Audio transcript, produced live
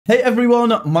Hey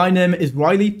everyone, my name is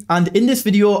Riley, and in this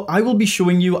video, I will be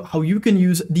showing you how you can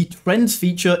use the Trends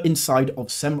feature inside of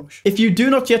Semrush. If you do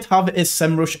not yet have a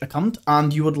Semrush account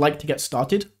and you would like to get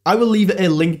started, I will leave a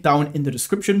link down in the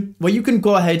description where you can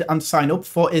go ahead and sign up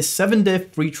for a 7-day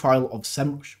free trial of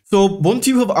Semrush. So once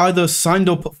you have either signed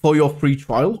up for your free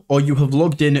trial or you have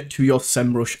logged in to your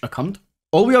Semrush account,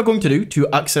 all we are going to do to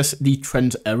access the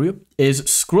Trends area is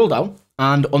scroll down,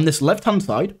 and on this left-hand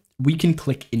side, we can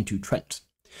click into Trends.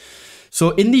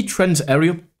 So in the Trends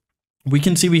area, we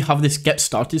can see we have this Get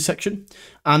Started section,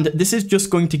 and this is just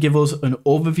going to give us an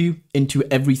overview into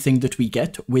everything that we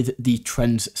get with the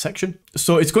Trends section.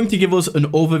 So it's going to give us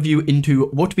an overview into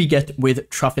what we get with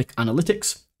Traffic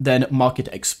Analytics, then Market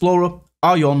Explorer,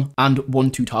 Ion, and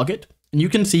One to Target. And you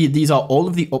can see these are all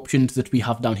of the options that we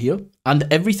have down here and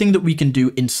everything that we can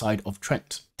do inside of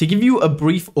Trends. To give you a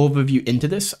brief overview into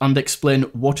this and explain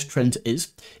what Trends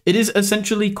is, it is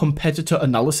essentially competitor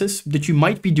analysis that you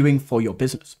might be doing for your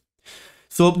business.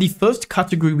 So the first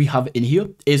category we have in here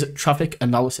is traffic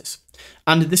analysis.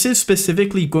 And this is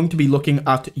specifically going to be looking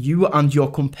at you and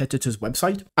your competitor's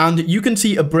website. And you can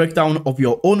see a breakdown of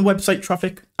your own website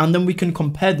traffic, and then we can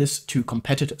compare this to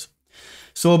competitors.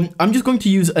 So I'm just going to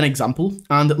use an example,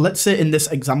 and let's say in this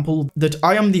example that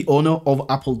I am the owner of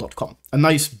apple.com, a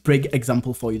nice big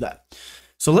example for you there.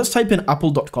 So let's type in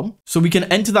apple.com. So we can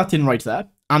enter that in right there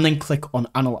and then click on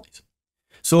analyze.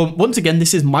 So once again,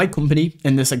 this is my company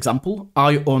in this example.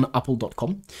 I own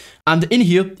apple.com, and in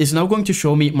here is now going to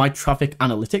show me my traffic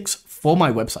analytics for my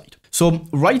website. So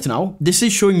right now, this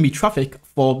is showing me traffic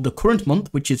for the current month,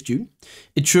 which is June.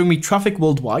 It's showing me traffic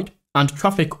worldwide and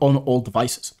traffic on all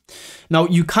devices. Now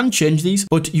you can change these,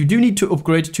 but you do need to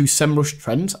upgrade to Semrush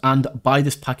Trends and buy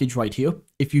this package right here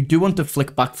if you do want to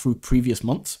flick back through previous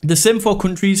months. The same for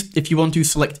countries. If you want to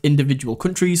select individual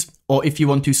countries or if you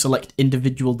want to select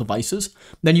individual devices,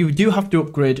 then you do have to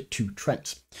upgrade to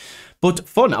Trends. But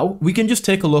for now, we can just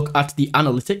take a look at the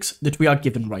analytics that we are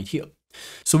given right here.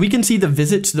 So we can see the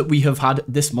visits that we have had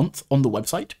this month on the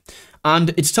website,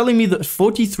 and it's telling me that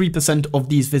 43% of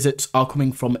these visits are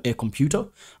coming from a computer,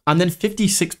 and then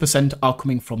 56% are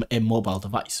coming from a mobile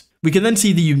device. We can then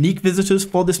see the unique visitors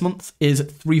for this month is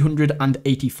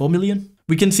 384 million.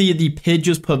 We can see the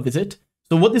pages per visit.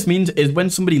 So what this means is when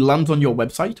somebody lands on your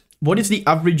website, what is the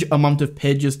average amount of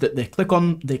pages that they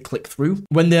click through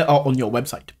when they are on your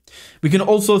website? We can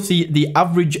also see the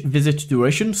average visit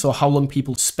duration, so how long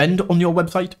people spend on your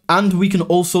website, and we can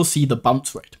also see the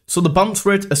bounce rate. So the bounce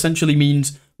rate essentially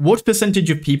means what percentage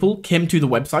of people came to the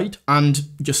website and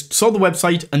just saw the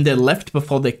website and they left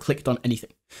before they clicked on anything.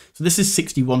 So this is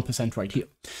 61% right here.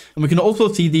 And we can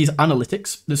also see these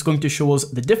analytics that's going to show us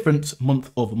the difference month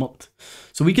over month.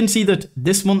 So we can see that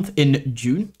this month in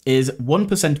June is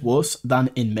 1% worse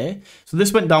than in May. So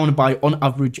this went down by on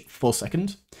average 4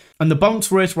 seconds. And the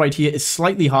bounce rate right here is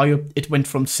slightly higher. It went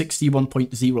from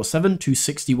 61.07 to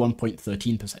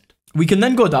 61.13%. We can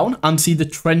then go down and see the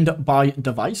trend by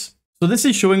device. So this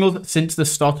is showing us since the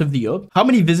start of the year, how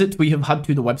many visits we have had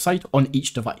to the website on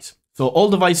each device. So all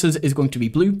devices is going to be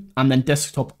blue, and then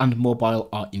desktop and mobile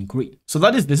are in green. So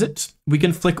that is visits. We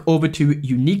can flick over to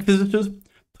unique visitors.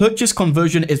 Purchase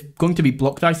conversion is going to be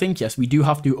blocked, I think. Yes, we do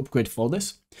have to upgrade for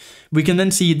this. We can then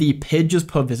see the pages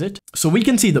per visit. So we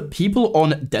can see that people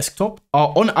on desktop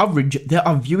are on average, they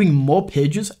are viewing more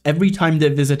pages every time they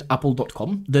visit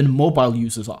apple.com than mobile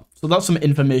users are. So that's some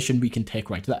information we can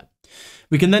take right there.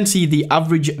 We can then see the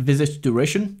average visit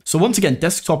duration. So once again,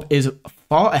 desktop is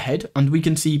far ahead, and we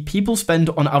can see people spend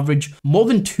on average more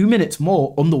than 2 minutes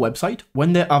more on the website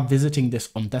when they are visiting this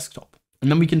on desktop. And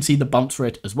then we can see the bounce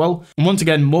rate as well. And once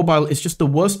again, mobile is just the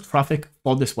worst traffic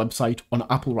for this website on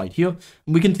Apple right here.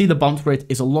 And we can see the bounce rate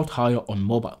is a lot higher on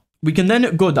mobile. We can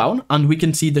then go down and we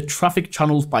can see the traffic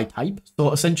channels by type.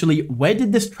 So essentially, where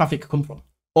did this traffic come from?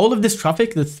 All of this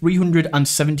traffic, the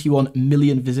 371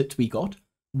 million visits we got,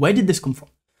 where did this come from?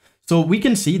 So we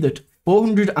can see that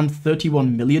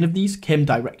 431 million of these came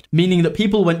direct, meaning that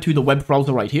people went to the web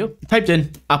browser right here, typed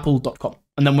in apple.com,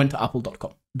 and then went to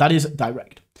apple.com. That is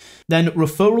direct. Then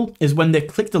referral is when they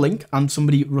clicked the link and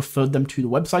somebody referred them to the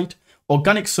website.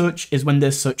 Organic search is when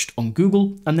they searched on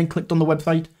Google and then clicked on the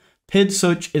website. Paid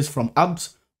search is from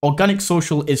ads. Organic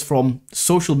social is from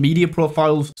social media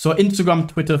profiles, so Instagram,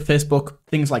 Twitter, Facebook,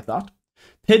 things like that.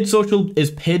 Paid social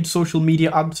is paid social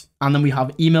media ads, and then we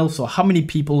have email, so how many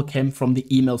people came from the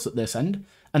emails that they send,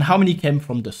 and how many came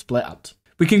from display ads.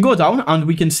 We can go down and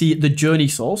we can see the journey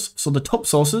source, so the top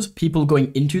sources, people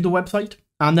going into the website,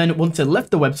 and then once they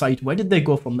left the website, where did they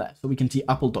go from there? So we can see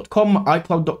apple.com,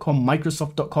 icloud.com,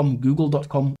 microsoft.com,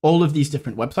 google.com, all of these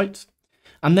different websites.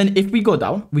 And then if we go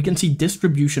down, we can see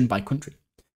distribution by country.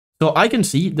 So I can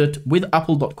see that with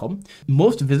apple.com,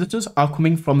 most visitors are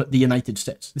coming from the United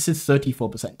States. This is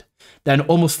 34%. Then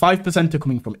almost 5% are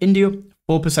coming from India,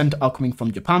 4% are coming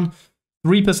from Japan,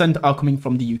 3% are coming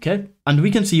from the UK, and we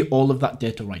can see all of that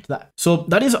data right there. So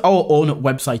that is our own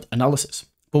website analysis.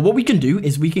 But what we can do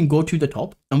is we can go to the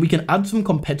top and we can add some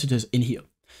competitors in here.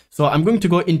 So I'm going to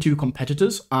go into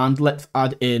competitors and let's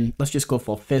just go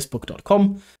for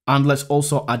facebook.com, and let's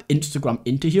also add Instagram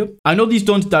into here. I know these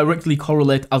don't directly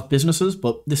correlate as businesses,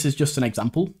 but this is just an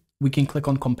example. We can click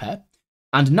on compare,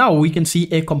 and now we can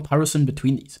see a comparison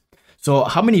between these. So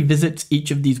how many visits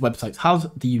each of these websites has,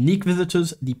 the unique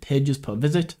visitors, the pages per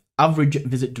visit, average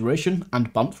visit duration,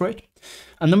 and bounce rate.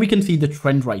 And then we can see the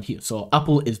trend right here. So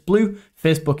Apple is blue,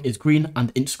 Facebook is green,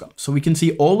 and Instagram. So we can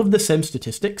see all of the same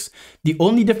statistics. The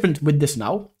only difference with this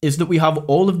now is that we have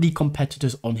all of the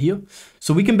competitors on here.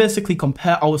 So we can basically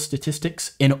compare our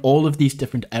statistics in all of these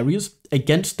different areas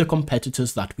against the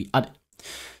competitors that we added.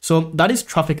 So that is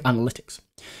traffic analytics.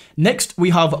 Next,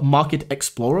 we have Market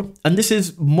Explorer, and this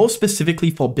is more specifically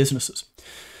for businesses.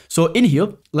 So in here,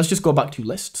 let's just go back to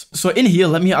lists. So in here,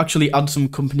 let me actually add some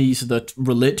companies that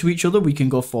relate to each other. We can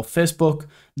go for Facebook,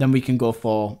 then we can go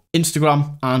for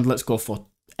Instagram, and let's go for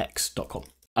x.com.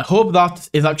 I hope that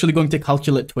is actually going to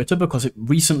calculate Twitter because it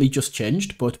recently just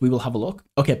changed, but we will have a look.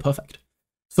 Okay, perfect.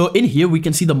 So in here, we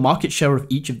can see the market share of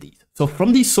each of these. So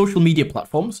from these social media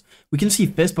platforms, we can see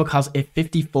Facebook has a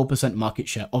 54% market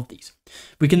share of these.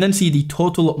 We can then see the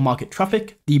total market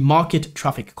traffic, the market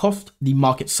traffic cost, the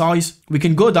market size. We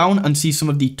can go down and see some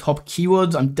of the top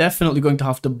keywords. I'm definitely going to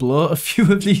have to blur a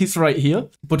few of these right here.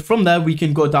 But from there, we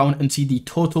can go down and see the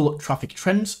total traffic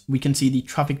trends. We can see the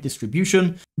traffic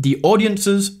distribution, the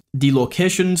audiences, the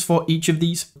locations for each of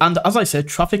these. And as I said,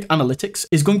 traffic analytics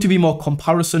is going to be more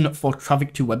comparison for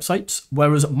traffic to websites,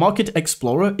 whereas Market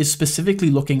Explorer is specifically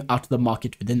looking at the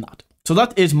market within that. So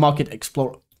that is Market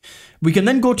Explorer. We can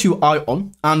then go to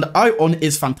ION, and ION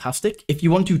is fantastic if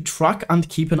you want to track and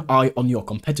keep an eye on your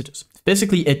competitors. It's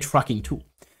basically a tracking tool.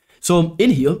 So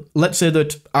in here, let's say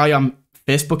that I am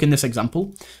Facebook in this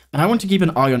example, and I want to keep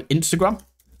an eye on Instagram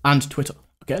and Twitter.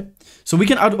 Okay, so we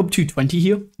can add up to 20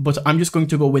 here, but I'm just going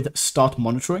to go with start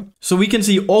monitoring. So we can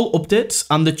see all updates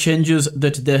and the changes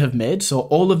that they have made. So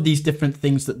all of these different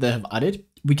things that they have added.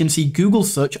 We can see Google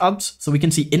search ads. So we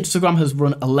can see Instagram has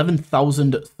run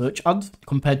 11,000 search ads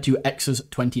compared to X's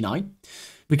 29.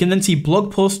 We can then see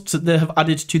blog posts that they have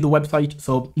added to the website.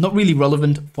 So not really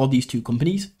relevant for these two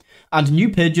companies, and new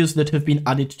pages that have been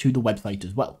added to the website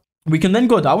as well. We can then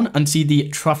go down and see the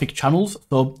traffic channels,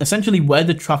 so essentially where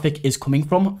the traffic is coming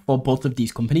from for both of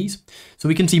these companies. So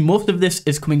we can see most of this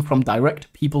is coming from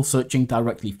direct, people searching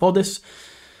directly for this.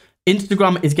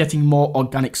 Instagram is getting more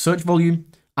organic search volume,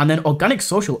 and then organic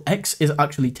social, X, is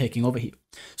actually taking over here.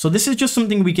 So this is just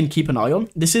something we can keep an eye on.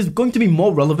 This is going to be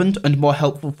more relevant and more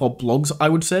helpful for blogs, I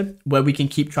would say, where we can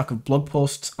keep track of blog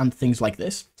posts and things like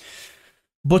this.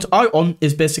 But ION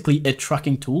is basically a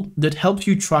tracking tool that helps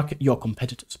you track your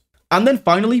competitors. And then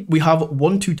finally, we have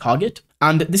One2Target,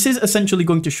 and this is essentially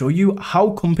going to show you how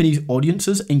companies'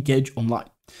 audiences engage online.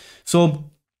 So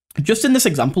just in this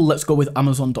example, let's go with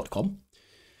Amazon.com.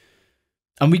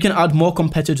 And we can add more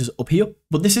competitors up here,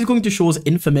 but this is going to show us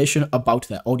information about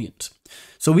their audience.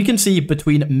 So we can see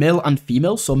between male and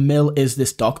female, so male is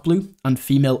this dark blue and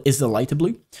female is the lighter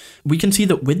blue. We can see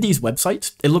that with these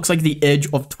websites, it looks like the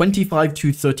age of 25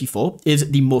 to 34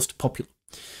 is the most popular.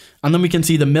 And then we can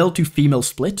see the male to female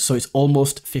split, so it's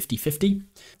almost 50-50.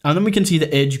 And then we can see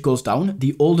the age goes down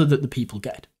the older that the people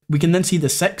get. We can then see the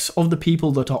sex of the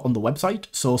people that are on the website,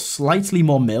 so slightly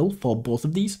more male for both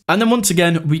of these. And then once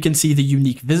again, we can see the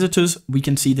unique visitors, we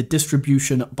can see the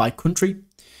distribution by country.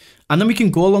 And then we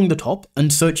can go along the top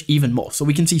and search even more. So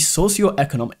we can see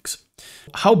socioeconomics.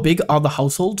 How big are the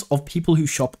households of people who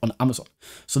shop on Amazon?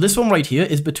 So this one right here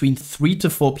is between 3 to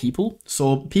 4 people.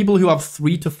 So people who have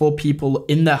 3 to 4 people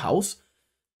in their house,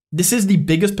 this is the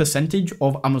biggest percentage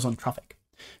of Amazon traffic.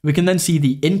 We can then see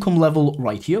the income level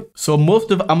right here. So most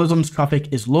of Amazon's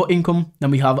traffic is low income.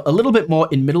 Then we have a little bit more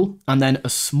in middle, and then a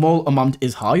small amount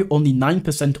is high. Only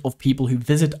 9% of people who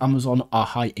visit Amazon are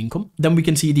high income. Then we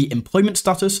can see the employment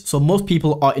status. So most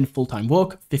people are in full-time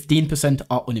work, 15%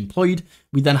 are unemployed.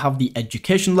 We then have the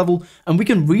education level, and we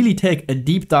can really take a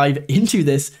deep dive into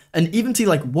this and even see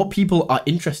like what people are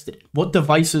interested in, what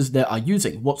devices they are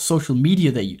using, what social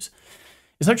media they use.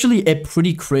 It's actually a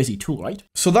pretty crazy tool, right?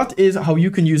 So that is how you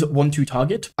can use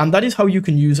One2Target, and that is how you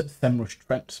can use Semrush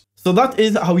Trends. So that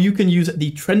is how you can use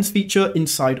the Trends feature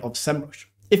inside of Semrush.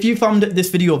 If you found this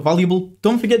video valuable,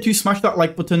 don't forget to smash that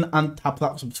like button and tap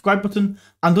that subscribe button.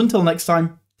 And until next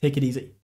time, take it easy.